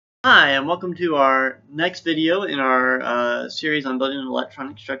Hi, and welcome to our next video in our series on building an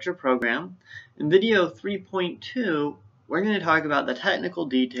electronic structure program. In video 3.2, we're going to talk about the technical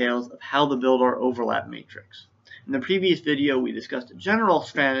details of how to build our overlap matrix. In the previous video, we discussed a general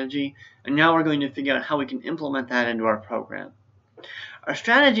strategy, and now we're going to figure out how we can implement that into our program. Our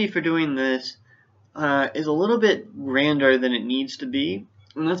strategy for doing this is a little bit grander than it needs to be,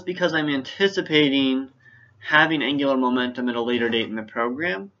 and that's because I'm anticipating having angular momentum at a later date in the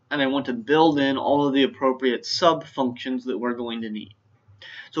program, and I want to build in all of the appropriate sub-functions that we're going to need.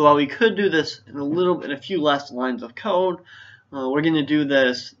 So while we could do this in a few less lines of code, we're going to do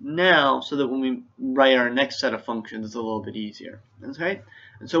this now so that when we write our next set of functions, it's a little bit easier. Okay?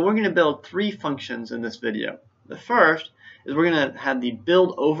 And so we're going to build three functions in this video. The first is we're going to have the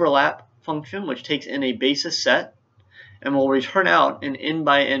BuildOverlap function, which takes in a basis set and will return out an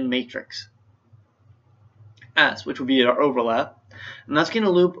n-by-n matrix S, which will be our overlap, and that's going to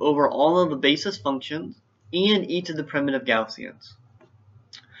loop over all of the basis functions and each of the primitive Gaussians.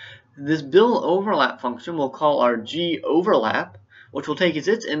 This BuildOverlap function we'll call our GOverlap, which will take as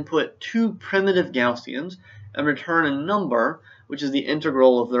its input two primitive Gaussians and return a number, which is the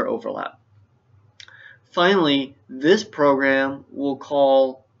integral of their overlap. Finally, this program we'll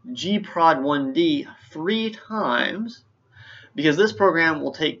call gprod1d 3 times, because this program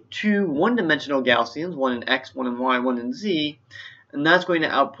will take two one-dimensional Gaussians, one in x, one in y, one in z, and that's going to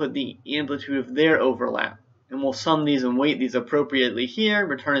output the amplitude of their overlap. And we'll sum these and weight these appropriately here,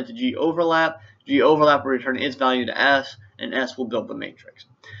 return it to GOverlap. GOverlap will return its value to S, and S will build the matrix.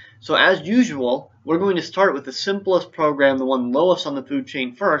 So as usual, we're going to start with the simplest program, the one lowest on the food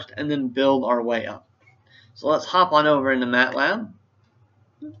chain first, and then build our way up. So let's hop on over into Matlab.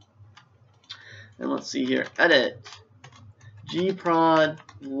 And let's see here, edit.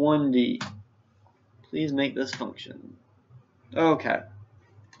 gprod1d. Please make this function. Okay.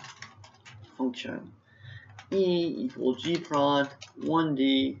 Function e equals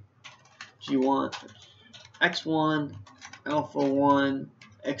gprod1d g1 x1 alpha 1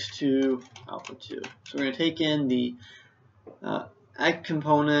 x2 alpha 2. So we're going to take in the x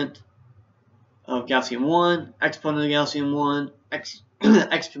component of Gaussian 1, x component of Gaussian 1, x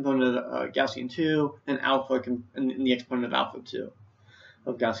component of Gaussian 2, and alpha and the exponent of alpha 2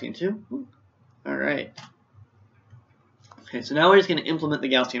 of Gaussian 2. All right. Okay, so now we're just going to implement the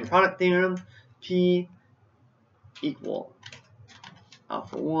Gaussian product theorem. P equal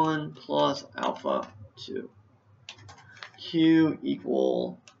alpha 1 plus alpha 2. Q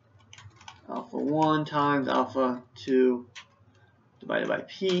equal alpha 1 times alpha 2 divided by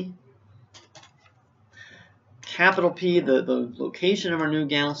P. Capital P, the location of our new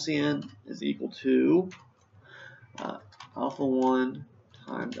Gaussian, is equal to alpha 1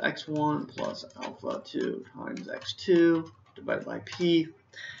 times x1 plus alpha 2 times x2 divided by P,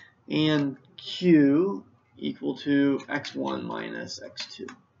 and Q equal to x1 minus x2.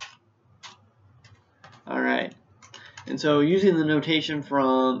 Alright, and so using the notation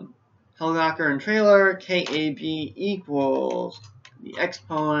from Helgacher and Trailer, KAB equals the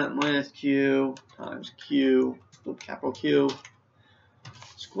exponent minus Q times Q, capital Q,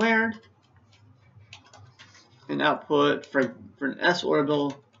 squared, and output for an S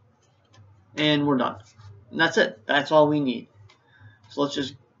orbital, and we're done. And that's it. That's all we need. So let's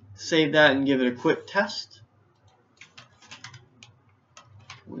just save that and give it a quick test.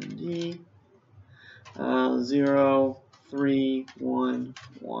 1D 0, 3, 1,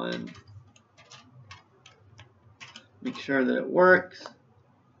 1. Make sure that it works.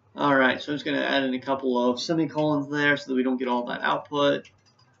 Alright, so I'm just going to add in a couple of semicolons there so that we don't get all that output.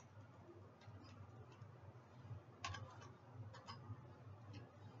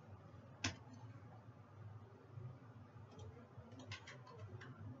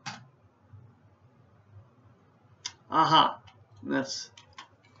 Aha!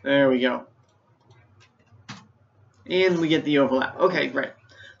 There we go. And we get the overlap. Okay, great.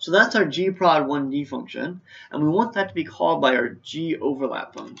 So that's our gprod1d function, and we want that to be called by our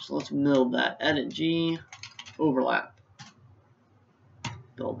GOverlap function. So let's build that. Edit GOverlap.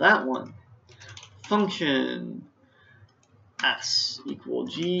 Build that one. Function S equal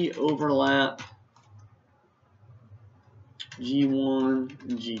GOverlap G1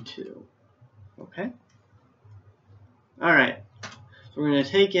 and G2. Okay. All right. So we're going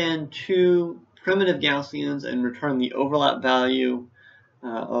to take in two primitive Gaussians and return the overlap value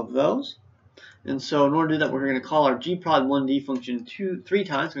of those. And so in order to do that, we're going to call our gprod1d function 3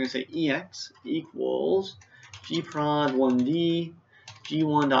 times. We're going to say ex equals gprod1d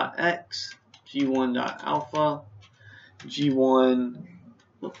g1.x g1.alpha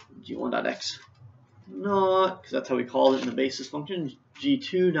g1.x, not because that's how we called it in the basis function,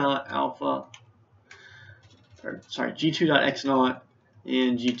 g2.alpha, or sorry, g2.x0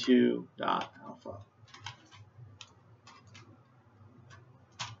 and g2.alpha.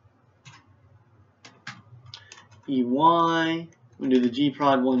 EY, we do the g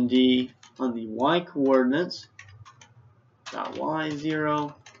prod 1d on the y coordinates, dot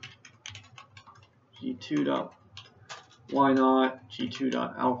y0, g2 dot y0, g2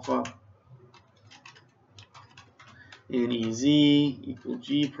 dot alpha, and ez equal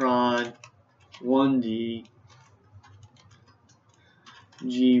g prod 1d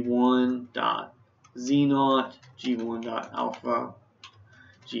g1 dot z0, g1 dot alpha,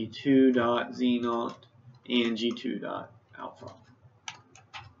 g2 dot z0, and g2 dot alpha.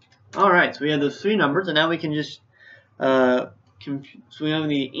 Alright, so we have those three numbers, and now we can just so we have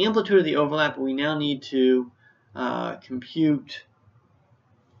the amplitude of the overlap, but we now need to compute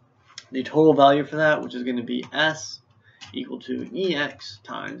the total value for that, which is going to be S equal to EX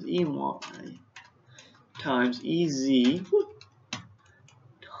times EY times EZ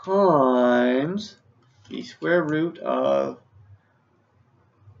times the square root of,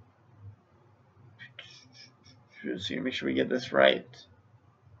 let's see, make sure we get this right,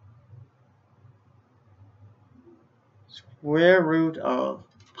 square root of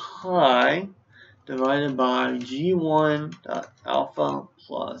pi divided by g1 dot alpha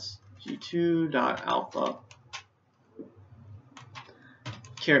plus g2 dot alpha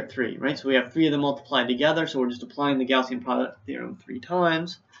caret 3, right? So we have three of them multiplied together, so we're just applying the Gaussian product theorem 3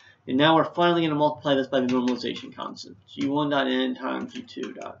 times. And now we're finally going to multiply this by the normalization constant, g1 dot n times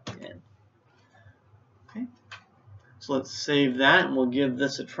g2 dot n. Okay, so let's save that and we'll give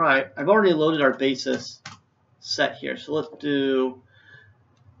this a try. I've already loaded our basis set here, so let's do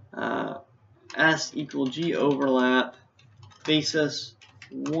S equal GOverlap basis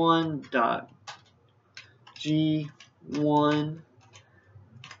 1 dot G1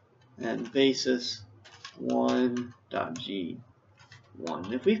 and basis 1 dot G1.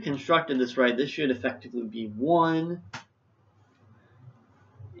 If we've constructed this right, this should effectively be 1,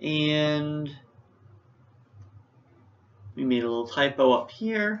 and we made a little typo up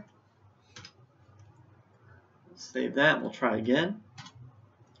here. Let's save that and we'll try again.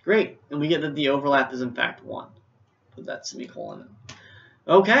 Great, and we get that the overlap is in fact 1. Put that semicolon in.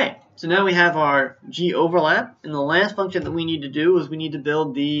 Okay, so now we have our GOverlap, and the last function that we need to do is we need to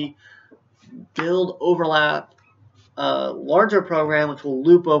build the BuildOverlap larger program, which will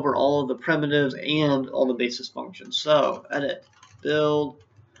loop over all of the primitives and all the basis functions. So edit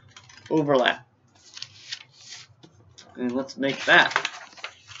BuildOverlap, and let's make that.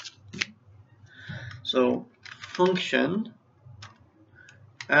 So function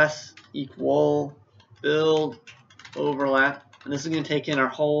S equal BuildOverlap, and this is going to take in our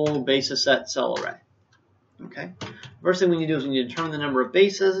whole basis set cell array. Okay. First thing we need to do is we need to determine the number of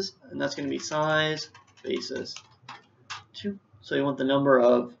bases, and that's going to be size basis 2. So you want the number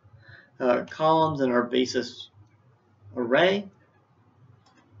of columns in our basis array.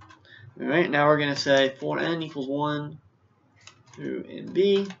 All right. Now we're going to say for n equals 1 through nb.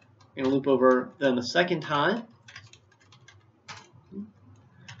 We're going to loop over them a second time.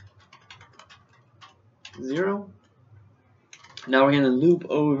 0. Now we're going to loop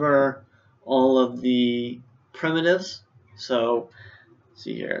over all of the primitives. So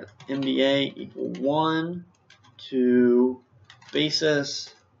see here, MDA equal 1 to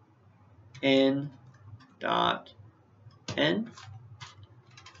basis n dot n.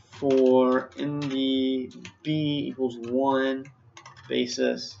 For MDB equals 1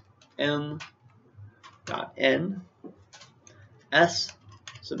 basis m dot n. S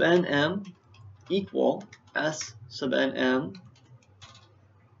sub nm equal S sub nm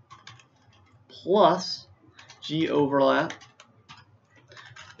plus GOverlap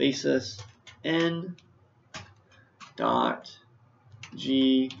basis n dot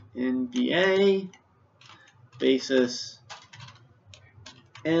GNBA basis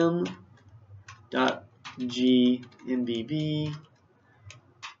m dot GNBB.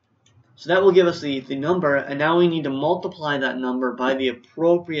 So that will give us the number, and now we need to multiply that number by the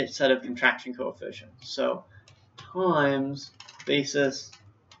appropriate set of contraction coefficients. So times basis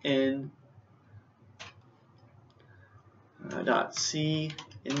n dot C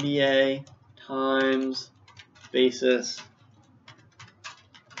NBA times basis,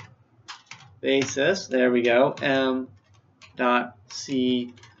 there we go, m dot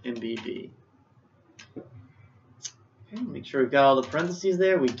C MBB. Okay, make sure we've got all the parentheses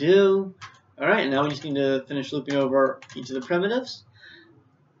there. We do. All right, and now we just need to finish looping over each of the primitives.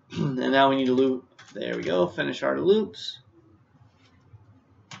 And now we need to loop. There we go. Finish our loops.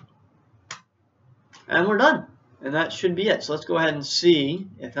 And we're done. And that should be it. So let's go ahead and see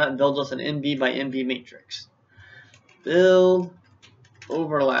if that builds us an NB by NB matrix. Build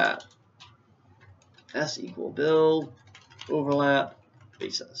overlap. S equal build overlap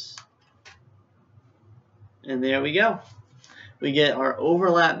basis. And there we go. We get our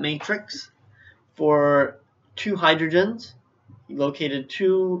overlap matrix for two hydrogens located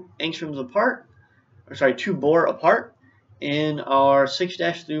 2 angstroms apart, or sorry, 2 Bohr apart in our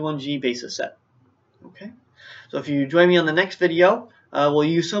 6-31G basis set. Okay. So if you join me on the next video, we'll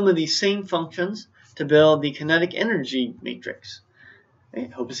use some of these same functions to build the kinetic energy matrix. Okay,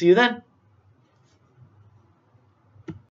 hope to see you then.